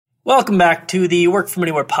Welcome back to the Work From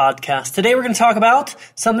Anywhere podcast. Today we're going to talk about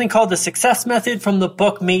something called the success method from the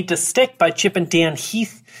book Made to Stick by Chip and Dan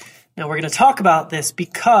Heath. Now we're going to talk about this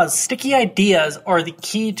because sticky ideas are the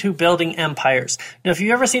key to building empires. Now if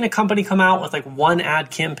you've ever seen a company come out with like one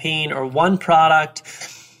ad campaign or one product,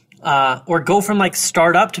 or go from like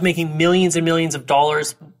startup to making millions and millions of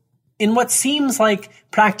dollars in what seems like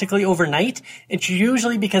practically overnight, it's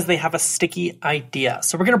usually because they have a sticky idea.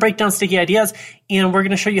 So we're going to break down sticky ideas and we're going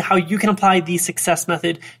to show you how you can apply the success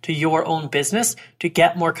method to your own business to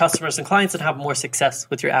get more customers and clients and have more success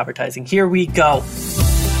with your advertising. Here we go.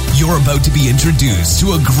 You're about to be introduced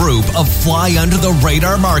to a group of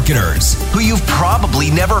fly-under-the-radar marketers who you've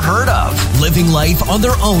probably never heard of, living life on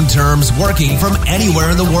their own terms, working from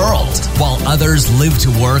anywhere in the world. While others live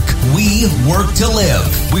to work, we work to live.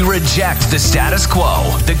 We reject the status quo,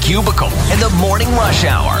 the cubicle, and the morning rush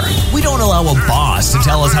hour. We don't allow a boss to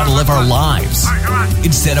tell us how to live our lives.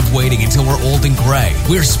 Instead of waiting until we're old and gray,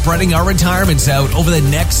 we're spreading our retirements out over the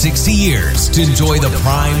next 60 years to enjoy the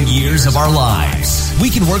prime years of our lives.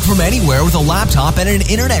 We can work from anywhere with a laptop and an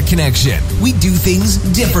internet connection. We do things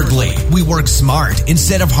differently. We work smart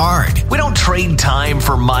instead of hard. We don't trade time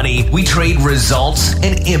for money. We trade results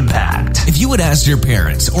and impact. If you would ask your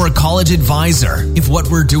parents or a college advisor if what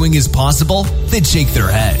we're doing is possible, they'd shake their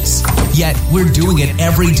heads. Yet we're doing it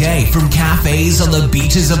every day, from cafes on the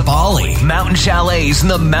beaches of Bali, mountain chalets in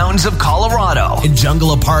the mountains of Colorado, and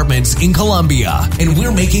jungle apartments in Colombia. And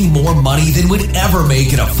we're making more money than we'd ever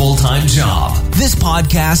make in a full-time job. This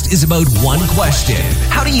podcast is about one question.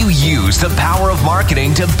 How do you use the power of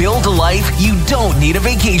marketing to build a life you don't need a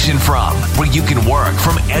vacation from, where you can work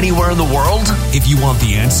from anywhere in the world? If you want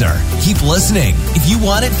the answer, keep listening. If you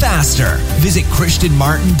want it faster, visit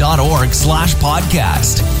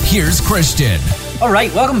christianmartin.org/podcast. Here's Christian. All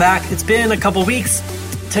right, welcome back. It's been a couple weeks.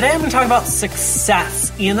 Today I'm going to talk about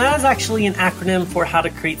success, and that is actually an acronym for how to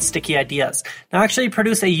create sticky ideas. Now, I actually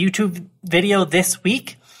produced a YouTube video this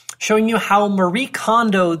week showing you how Marie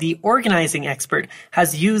Kondo, the organizing expert,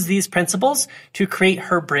 has used these principles to create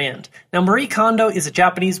her brand. Now, Marie Kondo is a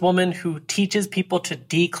Japanese woman who teaches people to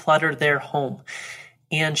declutter their home.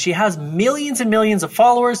 And she has millions and millions of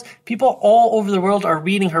followers. People all over the world are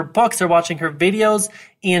reading her books, they're watching her videos,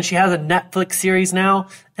 and she has a Netflix series now.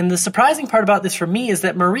 And the surprising part about this for me is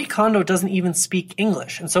that Marie Kondo doesn't even speak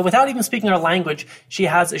English. And so without even speaking our language, she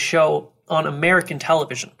has a show on American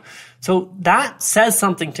television. So that says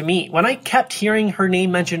something to me. When I kept hearing her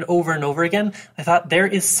name mentioned over and over again, I thought there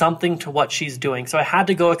is something to what she's doing. So I had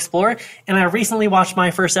to go explore. And I recently watched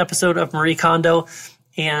my first episode of Marie Kondo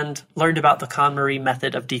and learned about the KonMari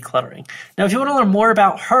method of decluttering. Now, if you want to learn more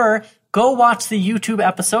about her, go watch the YouTube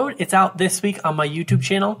episode. It's out this week on my YouTube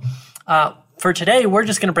channel. For today, we're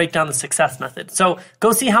just going to break down the success method. So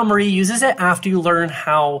go see how Marie uses it after you learn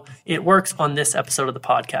how it works on this episode of the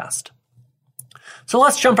podcast. So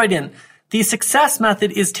let's jump right in. The success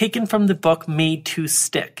method is taken from the book Made to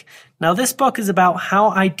Stick. Now, this book is about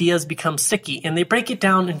how ideas become sticky, and they break it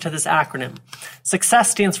down into this acronym.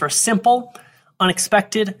 Success stands for simple,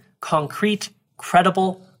 unexpected, concrete,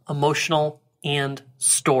 credible, emotional, and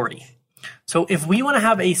story. So if we want to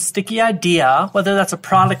have a sticky idea, whether that's a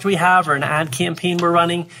product we have or an ad campaign we're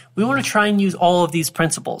running, we want to try and use all of these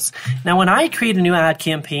principles. Now, when I create a new ad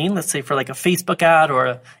campaign, let's say for like a Facebook ad or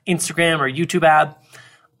an Instagram or YouTube ad,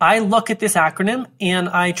 I look at this acronym and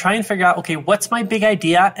I try and figure out, okay, what's my big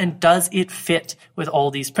idea and does it fit with all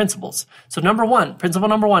these principles? So principle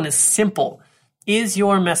number one is simple. Is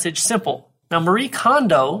your message simple? Now, Marie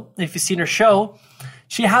Kondo, if you've seen her show,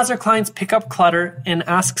 she has her clients pick up clutter and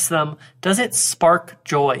asks them, does it spark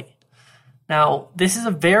joy? Now, this is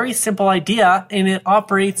a very simple idea and it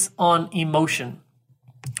operates on emotion.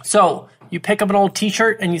 So you pick up an old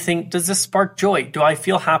t-shirt and you think, does this spark joy? Do I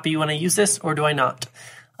feel happy when I use this or do I not?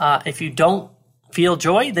 If you don't feel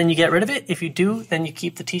joy, then you get rid of it. If you do, then you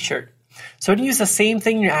keep the t-shirt. So to use the same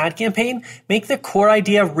thing in your ad campaign, make the core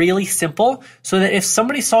idea really simple so that if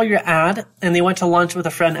somebody saw your ad and they went to lunch with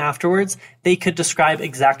a friend afterwards, they could describe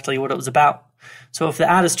exactly what it was about. So if the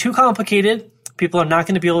ad is too complicated, people are not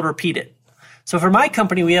going to be able to repeat it. So for my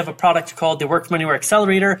company, we have a product called the Work From Anywhere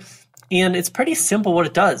Accelerator, and it's pretty simple what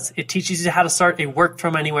it does. It teaches you how to start a work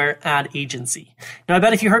from anywhere ad agency. Now, I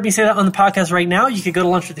bet if you heard me say that on the podcast right now, you could go to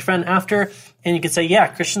lunch with your friend after and you could say, yeah,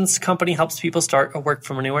 Christian's company helps people start a work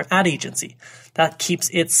from anywhere ad agency. That keeps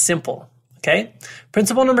it simple. Okay.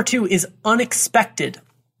 Principle number 2 is unexpected.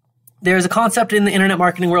 There's a concept in the internet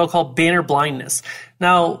marketing world called banner blindness.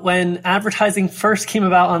 Now, when advertising first came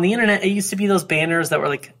about on the internet, it used to be those banners that were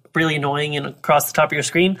like really annoying and across the top of your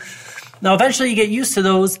screen. Now, eventually you get used to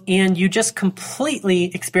those and you just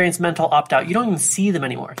completely experience mental opt-out. You don't even see them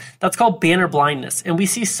anymore. That's called banner blindness. And we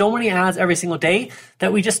see so many ads every single day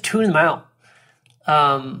that we just tune them out.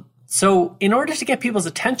 So in order to get people's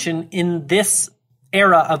attention in this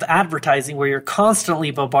era of advertising where you're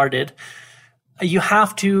constantly bombarded, you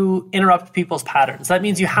have to interrupt people's patterns. That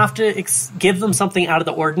means you have to give them something out of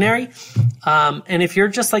the ordinary. And if you're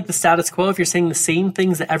just like the status quo, if you're saying the same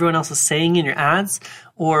things that everyone else is saying in your ads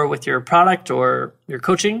or with your product or your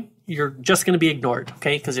coaching, you're just going to be ignored,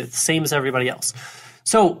 okay? Because it's the same as everybody else.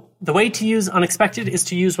 So the way to use unexpected is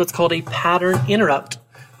to use what's called a pattern interrupt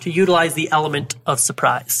to utilize the element of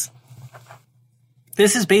surprise.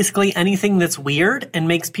 This is basically anything that's weird and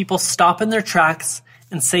makes people stop in their tracks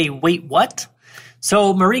and say, wait, what?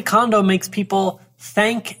 So Marie Kondo makes people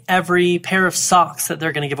thank every pair of socks that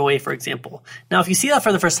they're going to give away, for example. Now, if you see that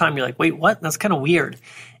for the first time, you're like, wait, what? That's kind of weird.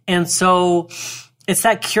 And so it's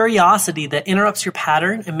that curiosity that interrupts your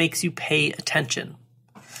pattern and makes you pay attention.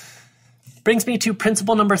 Brings me to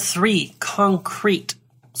principle number 3, concrete.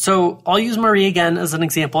 So I'll use Marie again as an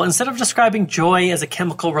example. Instead of describing joy as a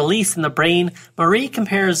chemical release in the brain, Marie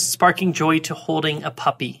compares sparking joy to holding a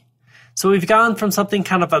puppy. So we've gone from something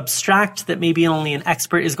kind of abstract that maybe only an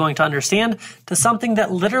expert is going to understand to something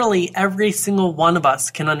that literally every single one of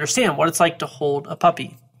us can understand, what it's like to hold a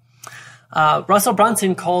puppy. Russell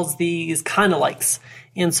Brunson calls these kind of likes.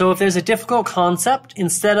 And so if there's a difficult concept,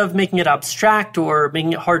 instead of making it abstract or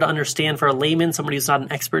making it hard to understand for a layman, somebody who's not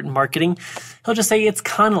an expert in marketing, he'll just say it's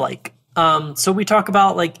kind of like. So we talk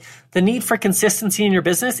about like the need for consistency in your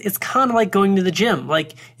business. It's kind of like going to the gym.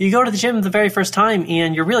 Like you go to the gym the very first time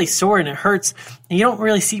and you're really sore and it hurts and you don't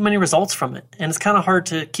really see many results from it. And it's kind of hard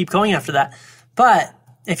to keep going after that. But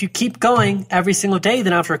if you keep going every single day,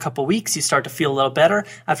 then after a couple of weeks, you start to feel a little better.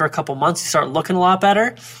 After a couple of months, you start looking a lot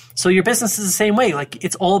better. So your business is the same way. Like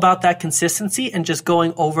it's all about that consistency and just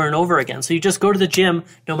going over and over again. So you just go to the gym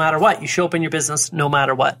no matter what. You show up in your business no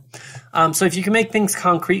matter what. So if you can make things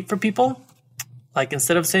concrete for people, like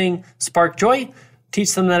instead of saying spark joy,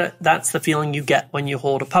 teach them that that's the feeling you get when you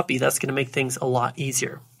hold a puppy. That's going to make things a lot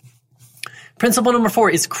easier. Principle number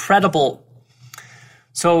 4 is credible.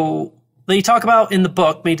 So they talk about in the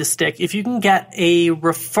book, Made to Stick, if you can get a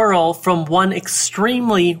referral from one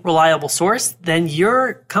extremely reliable source, then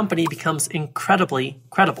your company becomes incredibly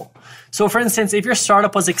credible. So for instance, if your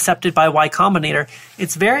startup was accepted by Y Combinator,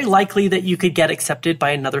 it's very likely that you could get accepted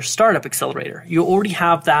by another startup accelerator. You already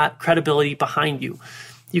have that credibility behind you.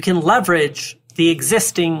 You can leverage the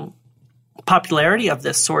existing popularity of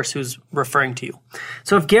this source who's referring to you.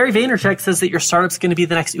 So if Gary Vaynerchuk says that your startup's going to be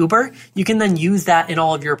the next Uber, you can then use that in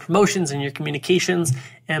all of your promotions and your communications,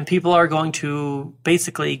 and people are going to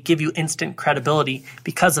basically give you instant credibility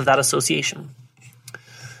because of that association.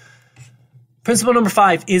 Principle number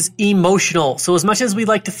 5 is emotional. So as much as we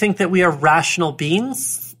like to think that we are rational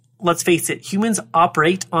beings, let's face it, humans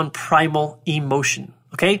operate on primal emotion,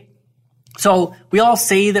 okay? So we all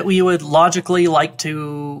say that we would logically like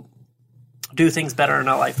to do things better in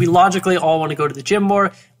our life. We logically all want to go to the gym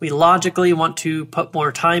more. We logically want to put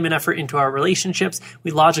more time and effort into our relationships.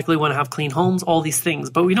 We logically want to have clean homes, all these things,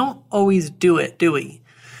 but we don't always do it, do we?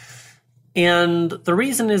 And the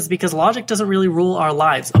reason is because logic doesn't really rule our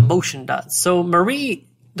lives. Emotion does. So Marie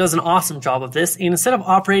does an awesome job of this. And instead of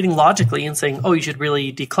operating logically and saying, oh, you should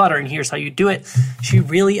really declutter and here's how you do it, she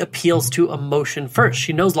really appeals to emotion first.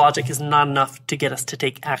 She knows logic is not enough to get us to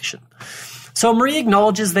take action. So Marie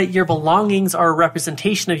acknowledges that your belongings are a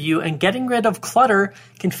representation of you, and getting rid of clutter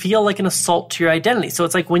can feel like an assault to your identity. So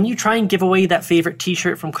it's like when you try and give away that favorite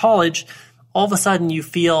t-shirt from college, all of a sudden you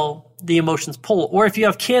feel the emotions pull. Or if you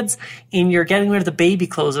have kids and you're getting rid of the baby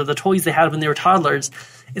clothes or the toys they had when they were toddlers,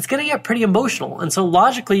 it's going to get pretty emotional. And so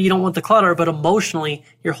logically you don't want the clutter, but emotionally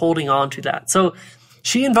you're holding on to that. So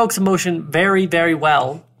she invokes emotion very, very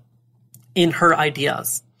well in her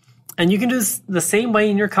ideas. And you can do the same way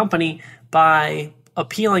in your company by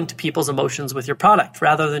appealing to people's emotions with your product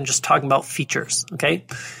rather than just talking about features, okay?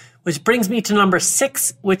 Which brings me to number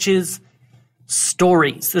 6, which is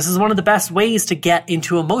stories. This is one of the best ways to get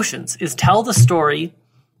into emotions, is tell the story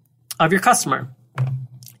of your customer.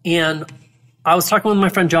 And I was talking with my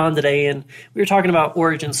friend John today, and we were talking about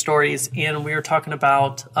origin stories, and we were talking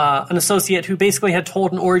about an associate who basically had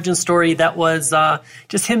told an origin story that was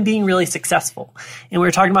just him being really successful. And we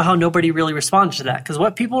were talking about how nobody really responded to that, because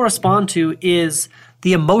what people respond to is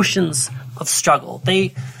the emotions of struggle.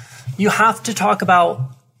 You have to talk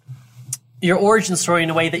about your origin story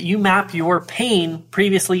in a way that you map your pain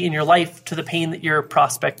previously in your life to the pain that your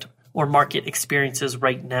prospect or market experiences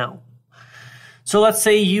right now. So let's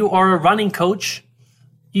say you are a running coach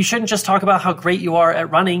you shouldn't just talk about how great you are at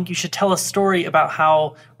running. You should tell a story about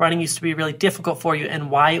how running used to be really difficult for you and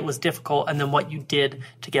why it was difficult, and then what you did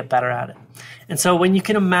to get better at it. And so when you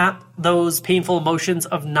can map those painful emotions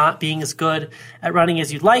of not being as good at running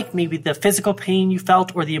as you'd like, maybe the physical pain you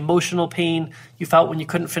felt or the emotional pain you felt when you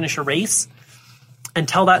couldn't finish a race, and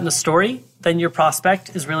tell that in a story, then your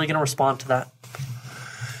prospect is really going to respond to that.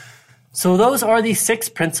 So those are the 6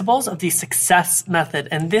 principles of the success method,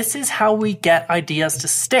 and this is how we get ideas to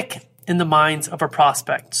stick in the minds of a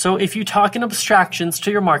prospect. So if you talk in abstractions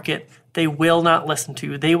to your market, they will not listen to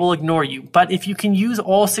you. They will ignore you. But if you can use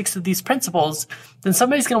all 6 of these principles, then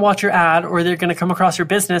somebody's going to watch your ad or they're going to come across your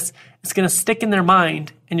business. It's going to stick in their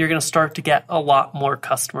mind, and you're going to start to get a lot more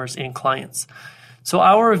customers and clients. So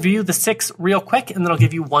I will review the 6 real quick, and then I'll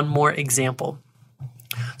give you one more example.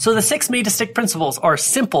 So the 6 made to stick principles are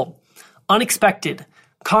simple, unexpected,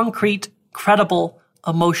 concrete, credible,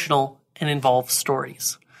 emotional, and involve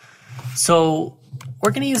stories. So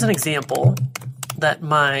we're going to use an example that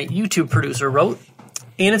my YouTube producer wrote,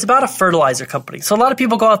 and it's about a fertilizer company. So a lot of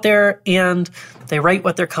people go out there and they write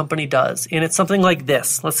what their company does, and it's something like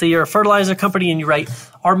this. Let's say you're a fertilizer company and you write,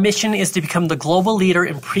 "Our mission is to become the global leader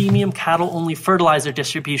in premium cattle-only fertilizer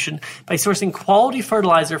distribution by sourcing quality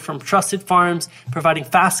fertilizer from trusted farms, providing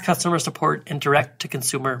fast customer support, and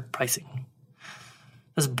direct-to-consumer pricing."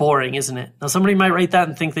 That's boring, isn't it? Now, somebody might write that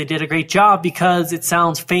and think they did a great job because it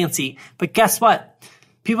sounds fancy. But guess what?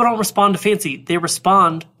 People don't respond to fancy. They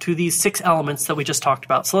respond to these 6 elements that we just talked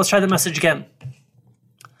about. So let's try the message again.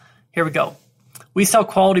 Here we go. We sell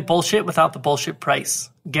quality bullshit without the bullshit price.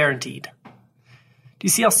 Guaranteed. Do you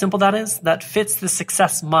see how simple that is? That fits the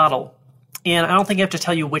success model. And I don't think I have to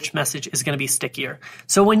tell you which message is going to be stickier.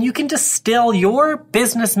 So when you can distill your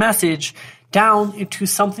business message down into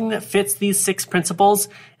something that fits these 6 principles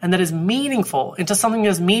and that is meaningful, into something that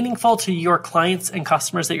is meaningful to your clients and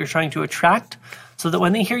customers that you're trying to attract, so that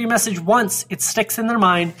when they hear your message once, it sticks in their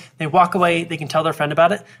mind, they walk away, they can tell their friend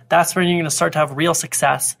about it, that's when you're going to start to have real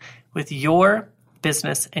success with your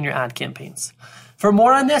business and your ad campaigns. For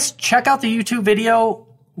more on this, check out the YouTube video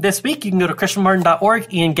this week. You can go to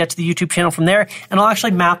christianmartin.org and get to the YouTube channel from there. And I'll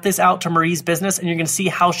actually map this out to Marie's business, and you're going to see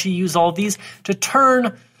how she used all of these to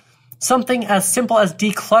turn something as simple as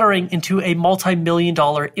decluttering into a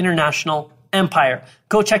multi-million-dollar international empire.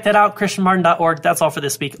 Go check that out, christianmartin.org. That's all for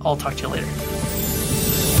this week. I'll talk to you later.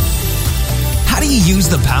 How do you use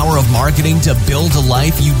the power of marketing to build a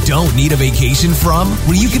life you don't need a vacation from,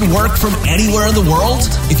 where you can work from anywhere in the world?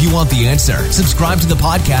 If you want the answer, subscribe to the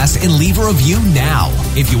podcast and leave a review now.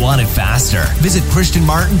 If you want it faster, visit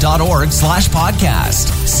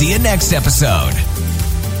christianmartin.org/podcast. See you next episode.